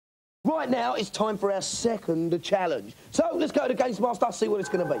Right now, it's time for our second challenge. So, let's go to GamesMaster, see what it's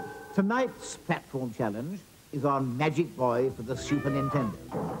going to be. Tonight's platform challenge is on Magic Boy for the Super Nintendo.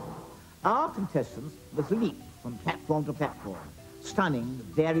 Our contestants must leap from platform to platform, stunning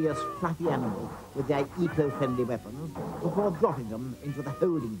various fluffy animals with their eco-friendly weapons before dropping them into the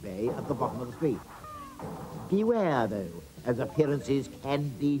holding bay at the bottom of the screen. Beware, though, as appearances can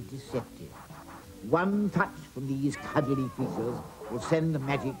be deceptive. One touch from these cuddly creatures will send the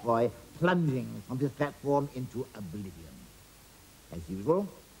Magic Boy plunging from his platform into oblivion. As usual,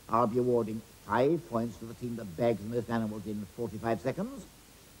 I'll be awarding 5 points to the team that bags the most animals in 45 seconds,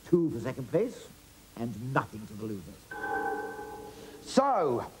 2 for second place, and nothing to the losers.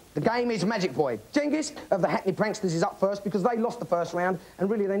 So, the game is Magic Boy. Chugiz of the Hackney Pranksters is up first because they lost the first round, and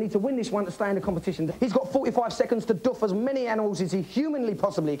really they need to win this one to stay in the competition. He's got 45 seconds to duff as many animals as he humanly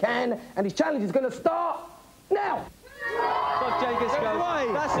possibly can, and his challenge is going to start now. Off Chugiz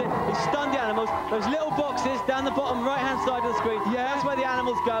goes. That's it. He stunned the animals. Those little boxes down the bottom right-hand side of the screen. Yeah. That's where the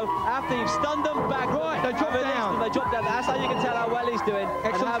animals go. After you've stunned them back. Right. They drop down. They drop down. That's how you can tell how well he's doing.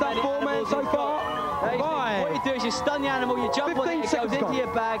 Excellent stuff, 4 men so far. What you do is you stun the animal, you jump on it, it goes into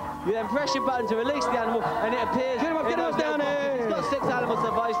your bag, you then press your button to release the animal, and it appears. Get him down here. He's got 6 animals so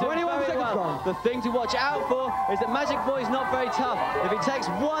far. He's doing very well. The thing to watch out for is that Magic Boy's not very tough. If he takes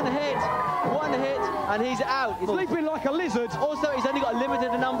one hit, and he's out. He's leaping like a lizard. Also, he's only got a limited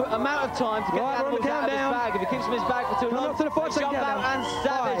amount of time to get the animals out of his bag. If he keeps him in his bag for too long, he'll jump out and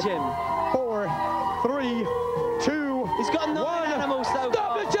savage him. 4, 3, 2, He's got 9 animals so far.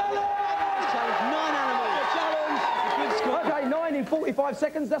 Stop the challenge! 9 animals. Good score. Okay, 9 in 45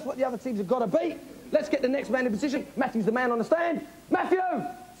 seconds. That's what the other teams have got to beat. Let's get the next man in position. Matthew's the man on the stand. Matthew,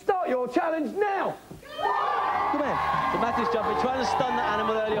 start your challenge now. Come on. So Matthew's jumping, trying to stun that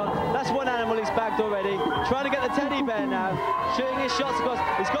animal early on. That's one animal he's bagged already. Trying to get the teddy bear now. Shooting his shots across.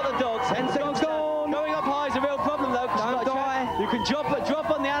 He's got the dogs. 10 seconds gone. Going up high is a real problem though. Don't die. You can drop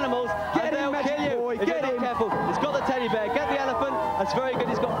on the animals and they'll kill you. If you're not careful. He's got the teddy bear. Get the elephant. That's very good.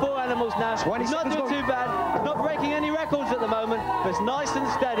 He's got 4 animals now. He's not doing too bad. He's not breaking any records at the moment, but it's nice and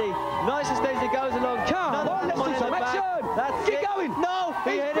steady. Nice and steady as it goes along. Come on, let's do some action. That's Keep going. No,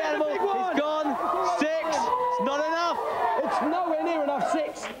 he hit the animal. He's gone. 6. It's not enough. It's nowhere near enough.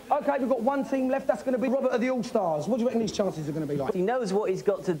 6. Okay, we've got one team left. That's going to be Robert of the All-Stars. What do you reckon these chances are going to be like? He knows what he's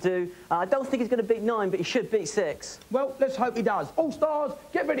got to do. I don't think he's going to beat 9, but he should beat 6. Well, let's hope he does. All-Stars,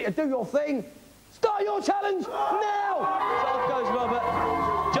 get ready to do your thing. Start your challenge now! So off goes Robert.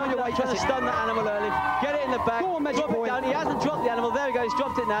 Trying to stun that animal early. Get it in the back. Go on, Magic Boy. It down. He hasn't dropped the animal. There he goes. He's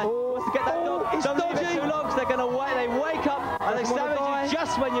dropped it now. Oh. Wants to get that dog. It's Don't leave it too long because they're going to wait. They wake up and they savage you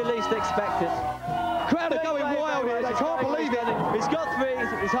just when you least expect it. Crowd are going wild here. They can't believe it. He's got 3.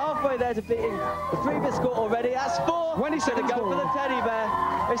 He's halfway there to beating the previous score already. That's 4. When he's going to go for the teddy bear.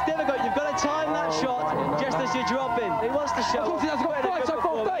 It's difficult. You've got to time that shot just as you're dropping. He wants to show. Of course, he has got 5 so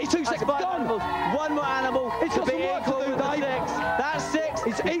far. 32 seconds gone. One more animal. It's got some work to do, Dave. 6. That's 6.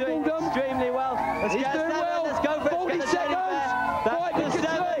 He's equalled them. Extremely well. Let's He's get doing 7. well. Let's go for it. 40 seconds. That's the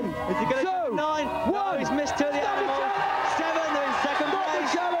 7. Is he going to get 9? 1. No, he's missed 2 of the animals. 7. They're in second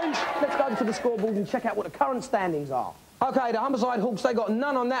place. Challenge. Let's go to the scoreboard and check out what the current standings are. Okay, the Humberside Hawks, they got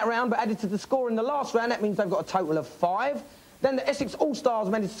none on that round, but added to the score in the last round. That means they've got a total of 5. Then the Essex All-Stars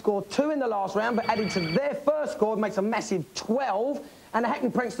managed to score 2 in the last round, but added to their first score, makes a massive 12. And the Hackney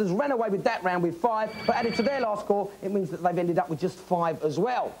Pranksters ran away with that round with 5, but added to their last score, it means that they've ended up with just 5 as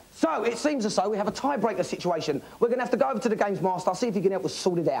well. So it seems as though we have a tiebreaker situation. We're going to have to go over to the GamesMaster, see if he can help us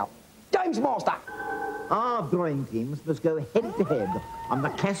sort it out. GamesMaster! Our drawing teams must go head-to-head on the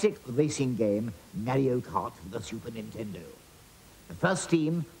classic racing game Mario Kart for the Super Nintendo. The first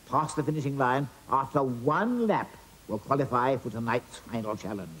team past the finishing line after 1 lap will qualify for tonight's final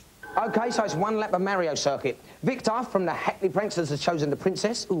challenge. OK, so it's 1 lap of Mario Circuit. Victor from the Hackney Pranksters has chosen the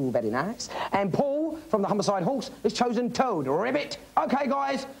Princess. Ooh, very nice. And Paul from the Humberside Hawks has chosen Toad. Ribbit. OK,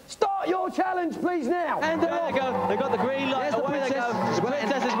 guys, start your challenge, please, now. And there they go. They've got the green light. There's away the they go. The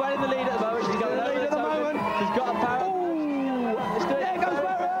Princess is well in the lead at the moment. She's got the lead at the moment. She's got a power. Ooh. There goes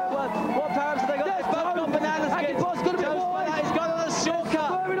Mario. What powers have they got? They've both got banana skins. It's got to be wide. He's got on a shortcut.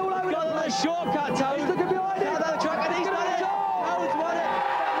 Swerving all over. He's got on a shortcut, Toad. He's looking behind him. Down the track, and he's done it. Toad's won it.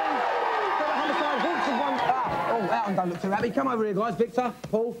 Out and don't look too happy. Come over here, guys. Victor,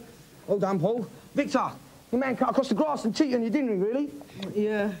 Paul. Well done, Paul. Victor, your man cut across the grass and cheated on you, didn't he, really?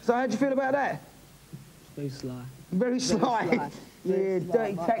 Yeah. So how'd you feel about that? Very sly. Very sly. Yeah,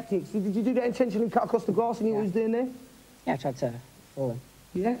 dirty tactics. Did you do that intentionally, cut across the grass and you knew what he was doing there? Yeah, I tried to fall him.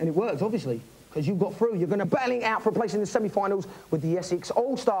 Yeah, and it worked, obviously, because you got through. You're going to battling out for a place in the semi-finals with the Essex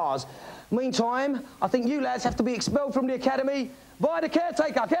All-Stars. Meantime, I think you lads have to be expelled from the academy. by the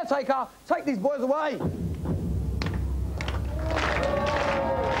caretaker. Caretaker, take these boys away.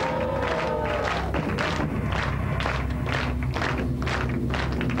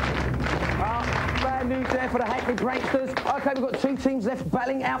 Bad news there for the Hackney Pranksters. OK, we've got 2 teams left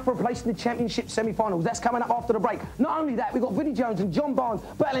battling out for a place in the Championship semi-finals. That's coming up after the break. Not only that, we've got Vinnie Jones and John Barnes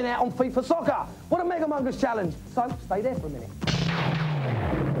battling out on FIFA Soccer. What a mega-mongers challenge. So, stay there for a minute.